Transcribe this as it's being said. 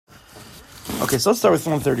Okay, so let's start with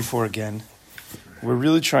 134 again. We're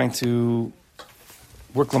really trying to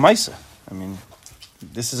work Lamaisa. I mean,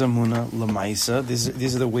 this is Amuna, Lamaisa.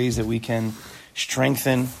 These are the ways that we can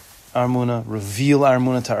strengthen our Amuna, reveal our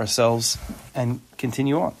Amuna to ourselves, and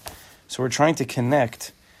continue on. So we're trying to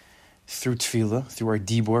connect through tefillah, through our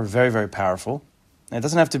dibur, very, very powerful. And it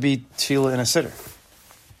doesn't have to be tefillah in a sitter.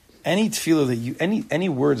 Any tefillah that you, any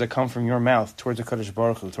words that come from your mouth towards the Kadosh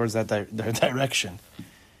Baruch Hu, towards that direction,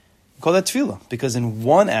 call that tefillah, because in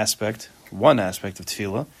one aspect of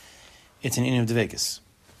tefillah, it's an inyan of devekis.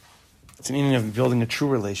 It's an inyan of building a true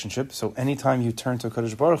relationship. So anytime you turn to a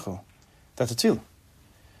Kadosh Baruch Hu, that's a tefillah.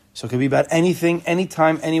 So it could be about anything,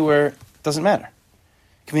 anytime, anywhere, doesn't matter.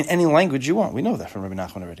 It can be in any language you want. We know that from Rabbi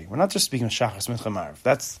Nachman already. We're not just speaking of Shachar, Mincha, Ma'ariv.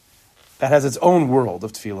 That has its own world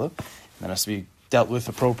of tefillah, and that has to be dealt with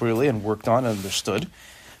appropriately and worked on and understood.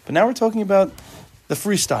 But now we're talking about the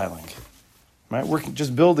freestyling. Right? We're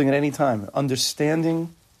just building at any time,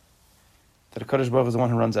 understanding that HaKadosh Baruch Hu is the one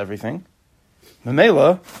who runs everything.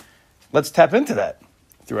 Memela, let's tap into that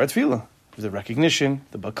through our tefillah, through the recognition,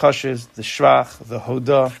 the bakashes, the shvach, the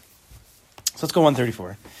hoda. So let's go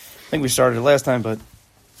 134. I think we started it last time, but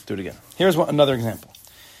do it again. Here's another example.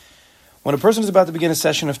 When a person is about to begin a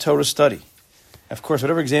session of Torah study, of course,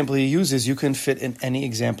 whatever example he uses, you can fit in any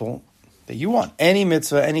example that you want. Any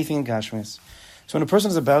mitzvah, anything in Gashmis. So when a person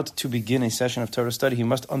is about to begin a session of Torah study, he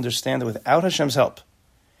must understand that without Hashem's help,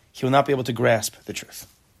 he will not be able to grasp the truth.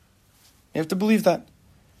 You have to believe that.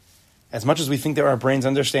 As much as we think that our brains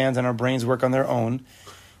understand and our brains work on their own,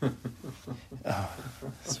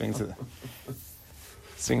 swing to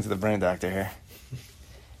the brain doctor here.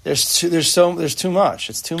 There's too much.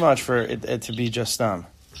 It's too much for it to be just The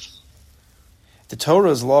Torah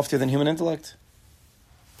is loftier than human intellect.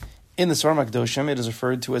 In the Svar Makdoshim, it is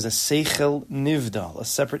referred to as a seichel nivdal, a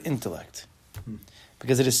separate intellect,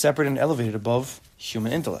 because it is separate and elevated above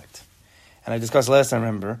human intellect. And I discussed last time,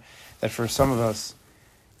 remember, that for some of us,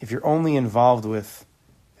 if you're only involved with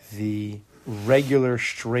the regular,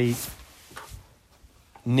 straight,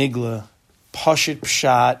 nigla, pashit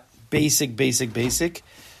pshat, basic,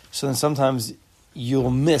 so then sometimes you'll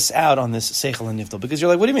miss out on this seichel and nivdal, because you're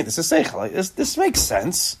like, what do you mean? This is seichel. Like, this makes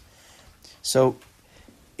sense. So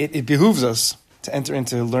it behooves us to enter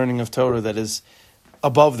into learning of Torah that is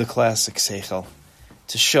above the classic seichel,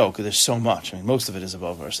 to show, because there's so much. I mean, most of it is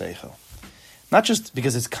above our seichel. Not just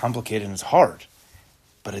because it's complicated and it's hard,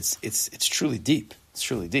 but it's truly deep. It's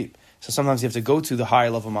truly deep. So sometimes you have to go to the higher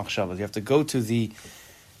level machshavas. You have to go to the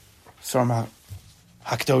Sarma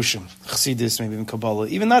Hakdoshim, Chassidus, maybe even Kabbalah.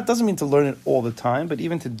 Even that doesn't mean to learn it all the time, but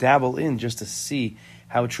even to dabble in just to see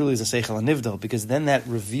how it truly is a seichel and nivdal, because then that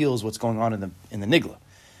reveals what's going on in the nigla.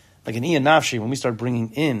 Like in Ian Nafshi, when we start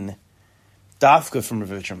bringing in dafka from Rav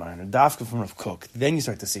Yitzchak or dafka from Rav Kook, then you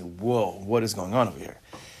start to see, whoa, what is going on over here?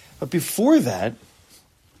 But before that,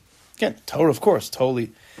 again, Torah, of course,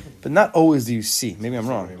 totally, but not always do you see. Maybe I'm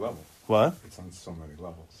wrong. So many levels. What? It's on so many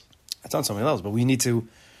levels. It's on so many levels, but we need to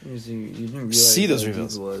you didn't realize see those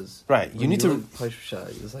reveals. Was, right. You need to.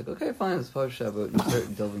 It's like, okay, fine, it's Pashut, but you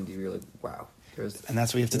start delving deeper, you're like, wow. And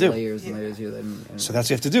that's what you have to do. Layers and layers here. So that's what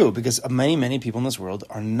you have to do, because many people in this world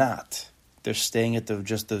are not. They're staying at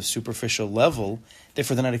just the superficial level.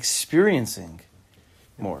 Therefore, they're not experiencing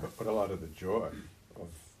more. But a lot of the joy of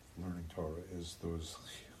learning Torah is those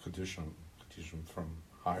chiddushim from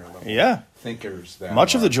higher level thinkers that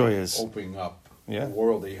much of the joy is opening up a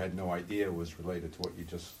world that you had no idea was related to what you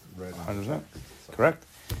just read. 100%. So Correct.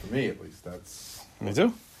 For me, at least, that's... Me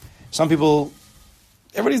too. Some people...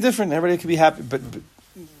 Everybody's different. Everybody can be happy, but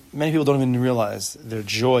many people don't even realize their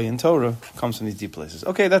joy in Torah comes from these deep places.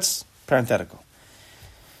 Okay, that's parenthetical.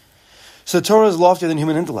 So Torah is loftier than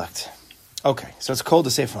human intellect. Okay, so it's called a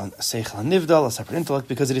seichel nivdal, a separate intellect,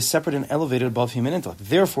 because it is separate and elevated above human intellect.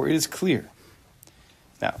 Therefore, it is clear.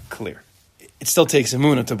 Now, clear. It still takes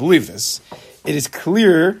emunah to believe this. It is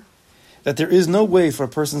clear that there is no way for a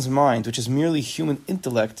person's mind, which is merely human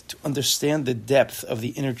intellect, to understand the depth of the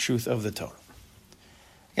inner truth of the Torah.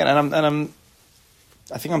 Again,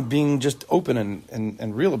 I think I'm being just open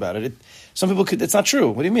and real about it. Some people could. It's not true.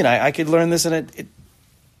 What do you mean? I could learn this and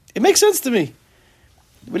it makes sense to me.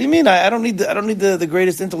 What do you mean? I don't need the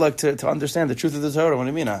greatest intellect to understand the truth of the Torah. What do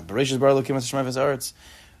you mean? Bereshis bara Elokim et Hashemayim v'haaretz.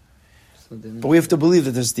 But we have to believe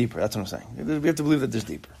that there's deeper. That's what I'm saying. We have to believe that there's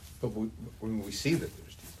deeper. But when we see that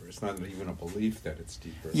there's deeper, it's not even a belief that it's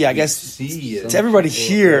deeper. Yeah, I guess see it. To everybody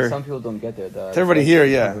here. Some people don't get there. To everybody here,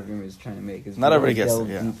 yeah. Is trying to make. Not everybody gets it.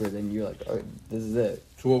 Yeah. Deeper, then you're like, all right, this is it.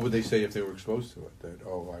 So what would they say if they were exposed to it? That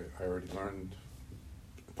I already learned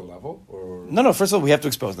at the level, or no. First of all, we have to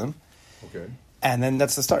expose them. Okay. And then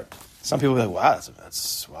that's the start. Some people are like, wow,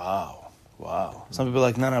 that's wow. Wow. Some people are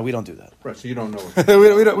like, no, we don't do that. Right, so you don't know.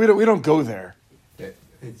 we don't go there.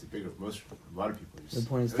 It's a big, a lot of people. The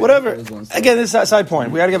point is Whatever. Again, this is a side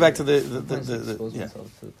point. We got to get back to the yeah.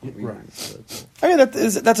 Right. I mean,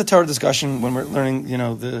 that's a Torah discussion when we're learning,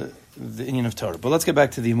 the Inyan of Torah. But let's get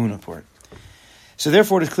back to the Emunah part. So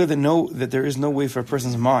therefore, it is clear that there is no way for a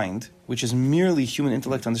person's mind, which is merely human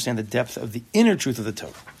intellect, to understand the depth of the inner truth of the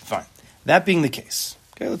Torah. Fine. That being the case,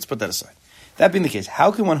 okay, let's put that aside. That being the case,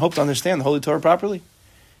 how can one hope to understand the Holy Torah properly?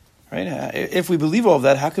 Right? If we believe all of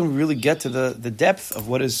that, how can we really get to the depth of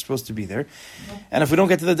what is supposed to be there? And if we don't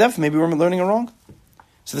get to the depth, maybe we're learning it wrong.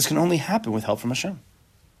 So this can only happen with help from Hashem.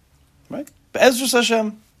 Right? Be'ezrus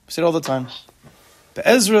Hashem. We say it all the time.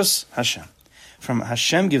 Be'ezrus Hashem. From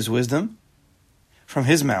Hashem gives wisdom. From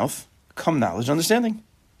His mouth come knowledge and understanding.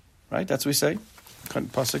 Right? That's what we say.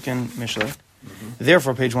 Pasuk in Mishlei. Mm-hmm.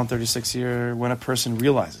 Therefore, page 136 here, when a person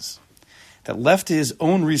realizes that left to his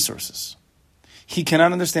own resources, he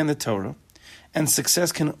cannot understand the Torah, and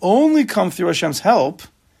success can only come through Hashem's help.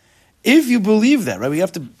 If you believe that, right?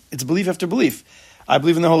 It's belief after belief. I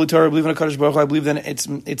believe in the Holy Torah. I believe in HaKadosh Baruch Hu. I believe that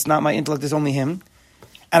it's not my intellect; it's only Him,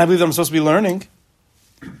 and I believe that I'm supposed to be learning.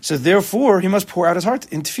 So therefore, he must pour out his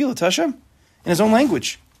heart in tefillah to Hashem in his own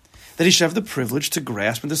language, that he should have the privilege to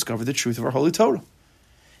grasp and discover the truth of our Holy Torah.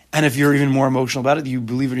 And if you're even more emotional about it, you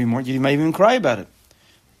believe it even more. You might even cry about it.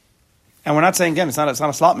 And we're not saying again, it's not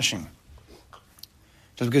a slot machine.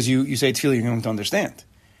 Just because you say tefillah, you're going to understand.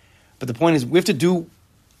 But the point is, we have to do,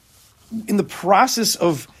 in the process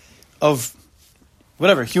of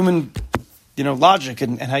whatever, human logic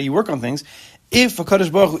and how you work on things, if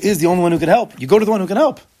HaKadosh Baruch Hu is the only one who can help, you go to the one who can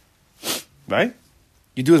help. Right?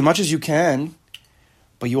 You do as much as you can,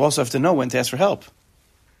 but you also have to know when to ask for help.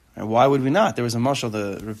 And why would we not? There was a mashal,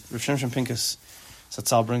 the Rav Shimshon Pinkus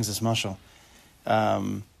Zatzal brings this mashal.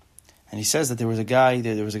 And he says that there was a guy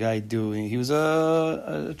he was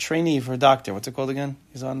a trainee for a doctor. What's it called again?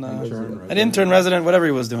 He's on an intern resident, whatever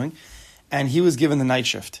he was doing. And he was given the night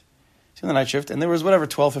shift. He's given the night shift, and there was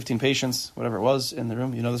 12, 15 patients, whatever it was, in the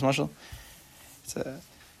room. You know this mashal? It's a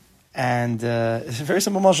very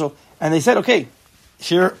simple mashal. And they said, okay,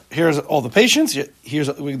 here's all the patients.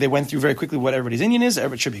 They went through very quickly what everybody's Indian is.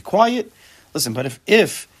 Everybody should be quiet. Listen, but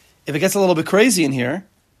if it gets a little bit crazy in here,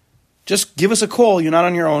 just give us a call. You're not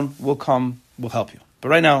on your own. We'll come. We'll help you. But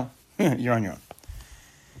right now, you're on your own.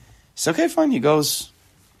 It's okay, fine. He goes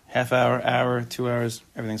half hour, 2 hours.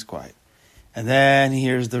 Everything's quiet. And then he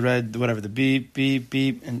hears the red, whatever, the beep, beep,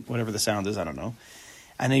 beep, and whatever the sound is, I don't know.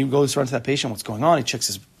 And then he goes around to that patient, what's going on. He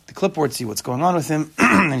checks the clipboard, see what's going on with him.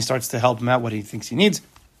 And he starts to help him out, what he thinks he needs.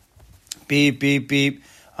 Beep, beep, beep.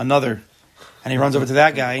 Another. And he runs over to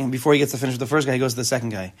that guy. And before he gets to finish with the first guy, he goes to the second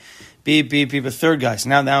guy. Beep, beep, beep, a third guy. So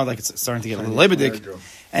now like it's starting to get a little labidik.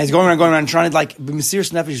 And he's going around, trying to like,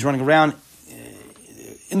 Mesiras Nefesh, he's running around,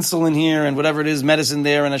 insulin here and whatever it is, medicine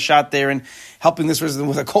there and a shot there and helping this person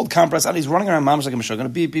with a cold compress. And he's running around, mom's like a mashal, going to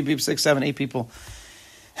beep, beep, beep, 6, 7, 8 people.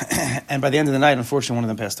 And by the end of the night, unfortunately, one of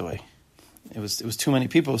them passed away. It was too many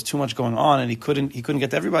people, it was too much going on, and he couldn't get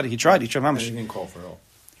to everybody. He tried, mamash. He didn't call for help.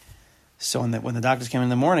 So when the doctors came in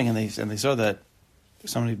the morning and they saw that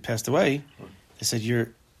somebody passed away, they said, You're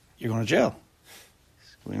going to jail.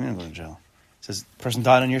 What do you mean I'm going to jail? He says, the person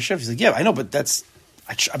died on your shift. He's like, yeah, I know, but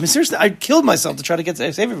I mean, seriously, I killed myself to try to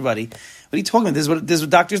save everybody. What are you talking about? This is what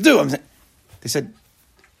doctors do. They said,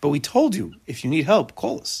 but we told you, if you need help,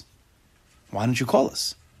 call us. Why don't you call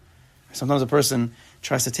us? Sometimes a person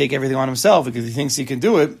tries to take everything on himself because he thinks he can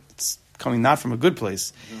do it. It's coming not from a good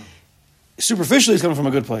place. No. Superficially, it's coming from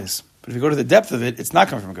a good place. But if you go to the depth of it, it's not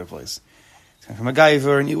coming from a good place. It's coming from a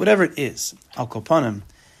gaiver, and whatever it is. Al kopanim.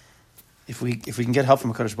 If we can get help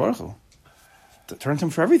from HaKadosh Baruch Hu, turn to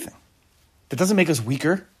Him for everything. That doesn't make us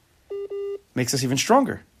weaker. Makes us even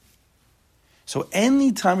stronger. So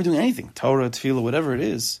anytime we're doing anything, Torah, Tefillah, whatever it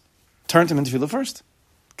is, turn to Him in Tefillah first.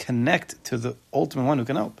 Connect to the ultimate one who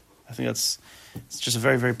can help. I think it's just a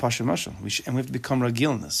very, very pashut mashal. And we have to become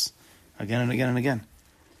ragil in this again and again and again.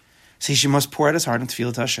 So he must pour out his heart and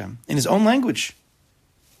tefillah to Hashem in his own language.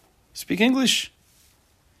 Speak English.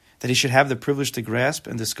 That he should have the privilege to grasp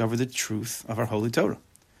and discover the truth of our Holy Torah.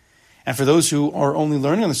 And for those who are only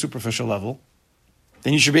learning on the superficial level,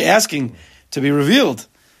 then you should be asking to be revealed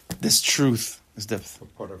this truth, this depth. So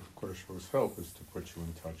part of Kodesh Baruch's help is to put you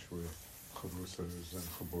in touch with Chavrusas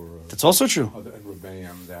and Chaburas. That's also true. And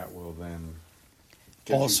Rebbeim, that will then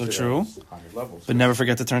get also you to true. higher levels. But never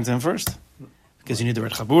forget to turn to Him first. Because you need the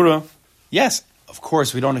right Chabura. Yes, of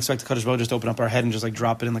course, we don't expect the Kodesh Baruch just to open up our head and just like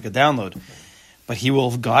drop it in like a download. But He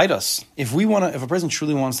will guide us. If a person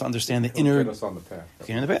truly wants to understand the inner... Get us on the path.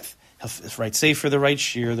 Get on the path. He'll write Sefer, the right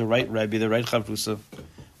Shir, the right Rebbe, the right Chavrusa.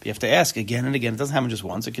 But you have to ask again and again. It doesn't happen just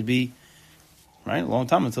once. It could be, right, a long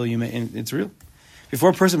time until it's real. Before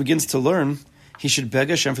a person begins to learn, he should beg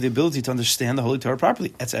Hashem for the ability to understand the Holy Torah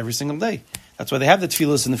properly. That's every single day. That's why they have the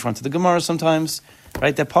tefillas in the front of the Gemara sometimes,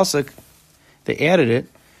 right? That pasuk, they added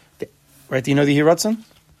it, right? Do you know the Hiratzon?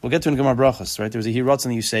 We'll get to it in Gemara Brachos, right? There's a Hiratzon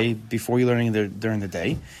that you say before you're learning during the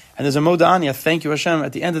day, and there's a Moda'anya, thank you Hashem,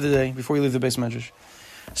 at the end of the day, before you leave the Beis Medrash.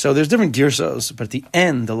 So there's different girsos, but at the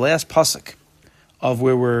end, the last pasuk of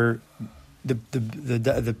where we're the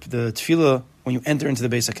tefillah when you enter into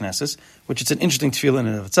the Beis HaKnesses, which it's an interesting tefillah in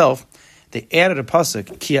and of itself. They added a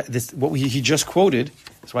pasuk. He just quoted.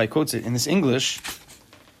 That's why he quotes it in this English.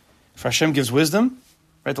 For Hashem gives wisdom,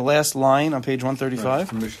 right? The last line on page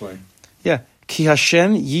 135. Right, yeah, Ki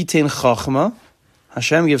Hashem yitein chachma.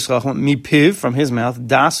 Hashem gives chachma mipiv, from his mouth,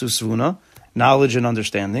 dasu svuna, knowledge and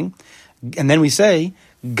understanding. And then we say,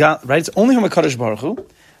 right? It's only from a Kadosh Baruch Hu.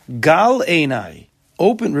 Gal einai,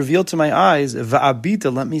 open, reveal to my eyes.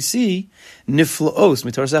 Va'abita, let me see. Niflaos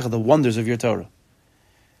mitorsecha, the wonders of your Torah.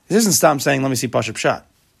 This isn't stop saying, let me see Pashup Pshat.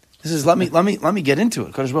 This is let me get into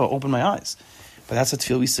it. Kadosh Baruch Hu, open my eyes. But that's a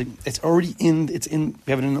tefillah we sing. It's already in.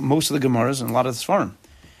 We have it in most of the Gemaras and a lot of the Sfarim,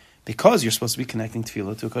 because you're supposed to be connecting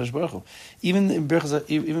tefillah to a Kadosh Baruch Hu. Even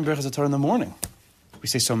Berachas Torah in the morning, we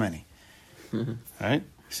say so many. Mm-hmm. Right?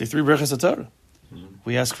 We say 3 Berachas Torah. Mm-hmm.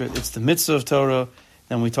 We ask for it's the mitzvah of Torah.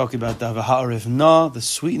 Then we talk about the V'ha'ariv na, the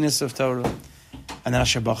sweetness of Torah, and then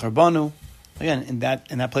Asher Bachar Banu. Again, in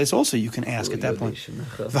that place also, you can ask at that point.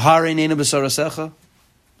 V'harei neina b'sarasecha.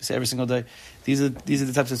 We say every single day. These are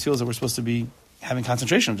the types of tefillos that we're supposed to be having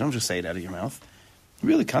concentration on. Don't just say it out of your mouth.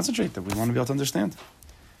 Really concentrate that we want to be able to understand.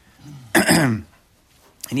 And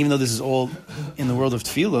even though this is all in the world of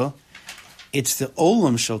tefillah, it's the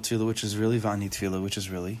olam shel tefillah, which is really vani tefillah, which is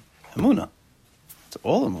really emunah. It's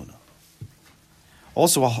all emunah.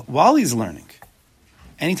 Also, while he's learning,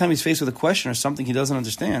 anytime he's faced with a question or something he doesn't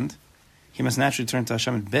understand, he must naturally turn to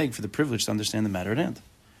Hashem and beg for the privilege to understand the matter at hand.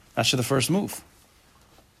 That's the first move.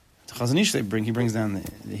 The Chazon Ish, he brings down,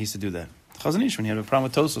 he used to do that. The Chazon Ish, when he had a problem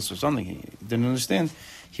with Tosfos or something, he didn't understand,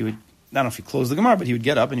 he would, I don't know if he closed the Gemara, but he would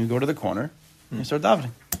get up and he would go to the corner and he'd start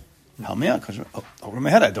davening. Help me out, over my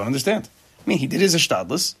head, I don't understand. I mean, he did his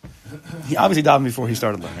ishtadlus. He obviously davened before he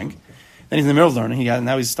started learning. Then he's in the middle of learning,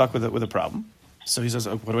 now he's stuck with a problem. So he says,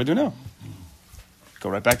 what do I do now? Go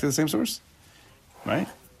right back to the same source, right?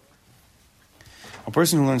 A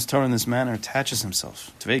person who learns Torah in this manner attaches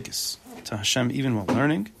himself to Vekas, to Hashem, even while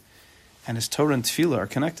learning, and his Torah and Tefillah are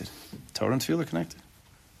connected. Torah and Tefillah are connected.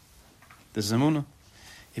 This is Emunah.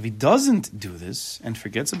 If he doesn't do this and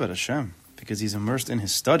forgets about Hashem because he's immersed in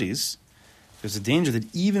his studies, there's a danger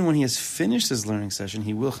that even when he has finished his learning session,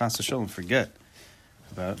 he will chas v'shalom forget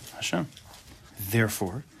about Hashem.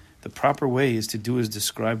 Therefore, the proper way is to do as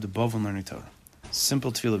described above when learning Torah.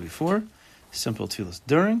 Simple Tefillah before, simple Tefillah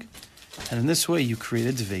during, and in this way, you create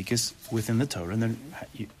a dveikis within the Torah, and then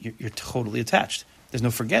you're totally attached. There's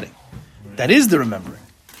no forgetting. That is the remembering.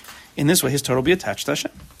 In this way, his Torah will be attached to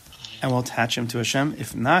Hashem, and will attach him to Hashem.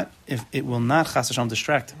 If it will not chas Hashem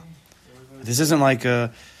distract him. This isn't like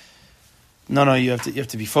no. You have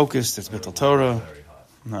to be focused. It's Bittul Torah.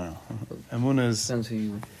 No. Emunah is.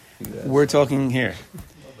 We're talking here.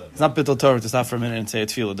 It's not Bittul Torah to stop for a minute and say a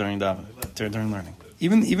tefillah during learning.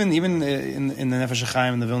 Even in the Nefesh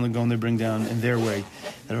HaChaim and the Vilna Gaon, they bring down in their way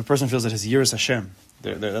that if a person feels that his Yiras Hashem,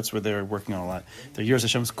 that's where they're working on a lot. Their Yiras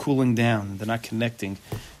Hashem is cooling down. They're not connecting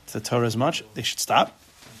to the Torah as much. They should stop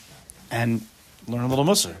and learn a little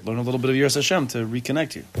Musar, learn a little bit of Yiras Hashem to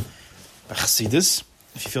reconnect you. But Chassidus,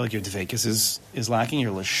 if you feel like your Dveikis is lacking,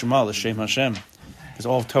 your Lishma, L'Shem Hashem, because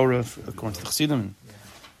all of Torah, according to the Chassidim and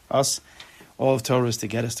us, all of Torah is to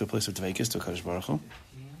get us to a place of Dveikis, to a Kadosh Baruch Hu.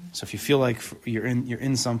 So if you feel like you're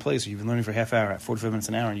in some place, or you've been learning for half hour, 45 minutes,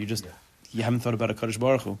 an hour, and you haven't thought about a Kadosh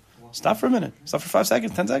Baruch Hu, stop for a minute. Stop for 5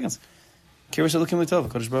 seconds, 10 seconds. Kiris Elokim L'Tov,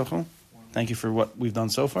 Kadosh Baruch Hu. Thank you for what we've done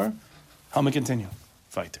so far. Help me continue.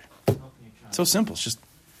 Fighter. It's so simple. It's just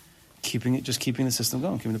keeping the system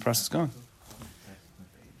going, keeping the process going.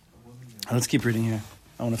 Let's keep reading here.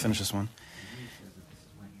 I want to finish this one.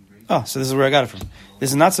 Oh, so this is where I got it from. This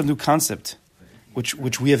is not some new concept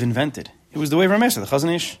which we have invented. It was the way of Ramesha, the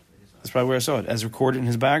Chazon Ish. That's probably where I saw it, as recorded in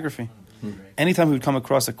his biography. Anytime he would come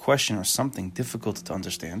across a question or something difficult to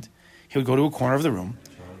understand, he would go to a corner of the room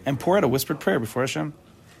and pour out a whispered prayer before Hashem,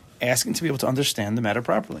 asking to be able to understand the matter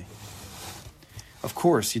properly. Of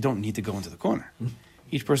course, you don't need to go into the corner.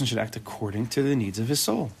 Each person should act according to the needs of his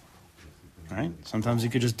soul. Right? Sometimes you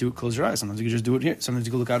could just do it, close your eyes. Sometimes you could just do it here. Sometimes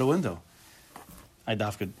you could look out a window. I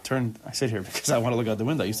sit here because I want to look out the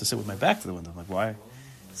window. I used to sit with my back to the window. I'm like, why?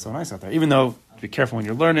 It's so nice out there. Even though, be careful when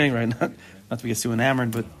you're learning, right? not to get too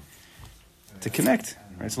enamored, but to connect.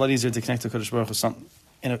 Right? It's a lot easier to connect to Kodesh Baruch Hu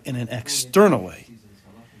in an external way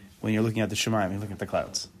when you're looking at the Shemayim, you're looking at the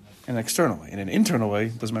clouds. In an external way. In an internal way,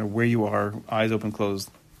 doesn't matter where you are, eyes open,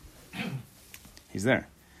 closed. He's there.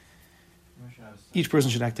 Each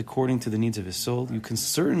person should act according to the needs of his soul. You can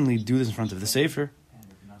certainly do this in front of the Sefer.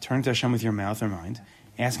 Turn to Hashem with your mouth or mind.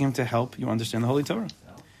 Ask him to help you understand the Holy Torah.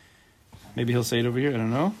 Maybe he'll say it over here, I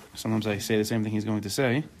don't know. Sometimes I say the same thing he's going to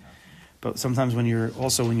say. But sometimes when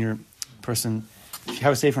you're person, if you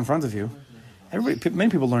have a Sefer in front of you,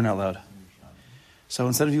 many people learn out loud. So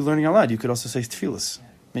instead of you learning out loud, you could also say tefillas.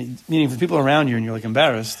 Meaning, if people around you and you're like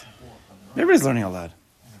embarrassed, everybody's learning out loud.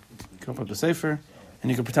 You can open up the Sefer, and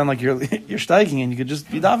you can pretend like you're steiking, and you could just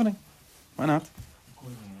be davening. Why not?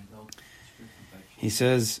 He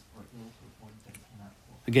says,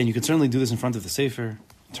 again, you can certainly do this in front of the Sefer,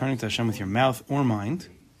 turning to Hashem with your mouth or mind,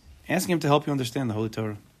 asking him to help you understand the Holy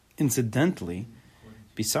Torah. Incidentally,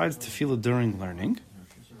 besides tefillah during learning,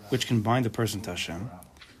 which can bind a person to Hashem,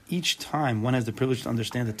 each time one has the privilege to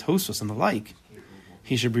understand the Tosfos and the like,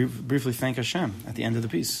 he should briefly thank Hashem at the end of the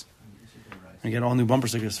piece. And get all new bumper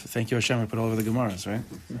stickers. Thank you, Hashem. We put all over the Gemaras,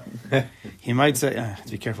 right? He might say,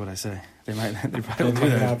 be careful what I say. They probably do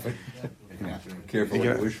that. Yeah. Careful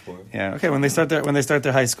what you wish for. Yeah. Okay. When they start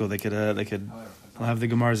their high school, they'll have the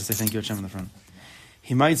Gemaras that say thank you, Hashem in the front.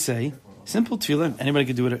 He might say, simple tefillah. Anybody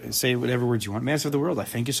could do it. Say whatever words you want. Master of the world, I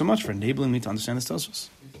thank you so much for enabling me to understand this Tosfos.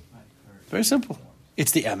 Very simple.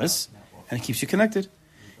 It's the emes, and it keeps you connected.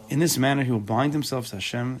 In this manner, he will bind himself to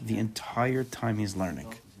Hashem the entire time he's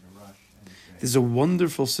learning. This is a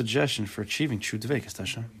wonderful suggestion for achieving true dveikus to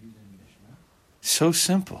Hashem. So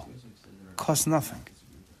simple. Costs nothing.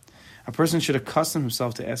 A person should accustom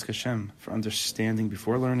himself to ask Hashem for understanding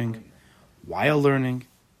before learning, while learning,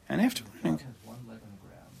 and after learning.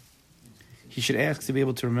 He should ask to be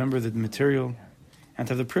able to remember the material and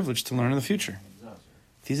to have the privilege to learn in the future.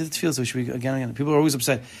 These are the tefillas that we should be, again. People are always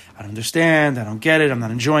upset. I don't understand. I don't get it. I'm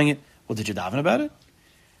not enjoying it. Well, did you daven about it?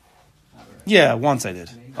 Yeah, once I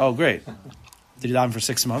did. Oh, great. Did you daven for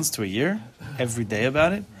 6 months to a year? Every day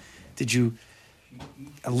about it? Did you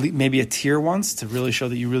maybe a tear once to really show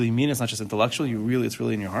that you really mean it? It's not just intellectual. It's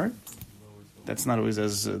really in your heart. That's not always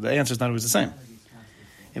the answer is not always the same.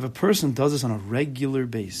 If a person does this on a regular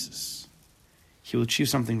basis, he will achieve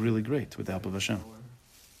something really great with the help of Hashem.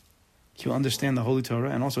 He will understand the Holy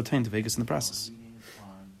Torah and also attain dveikus in the process.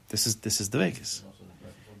 This is dveikus.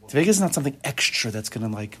 Dveikus is not something extra that's going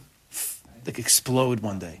to like explode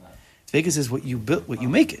one day. Dveikus is what you built, what you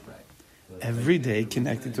make it. Every day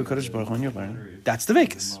connected to Kodesh Baruch Hu when you learn. That's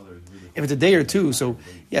dveikus. If it's a day or two, so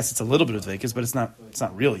yes, it's a little bit of dveikus, but it's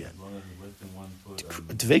not real yet.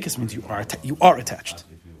 Dveikus means you are attached. You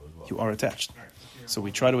are attached. So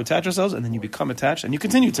we try to attach ourselves, and then you become attached, and you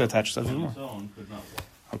continue to attach yourself even more.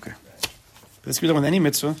 Okay. This can be done with any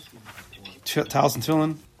mitzvah. Talis and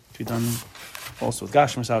tefillin. It can be done also with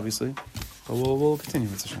gashmis, obviously. But we'll continue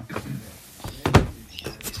with Hashem.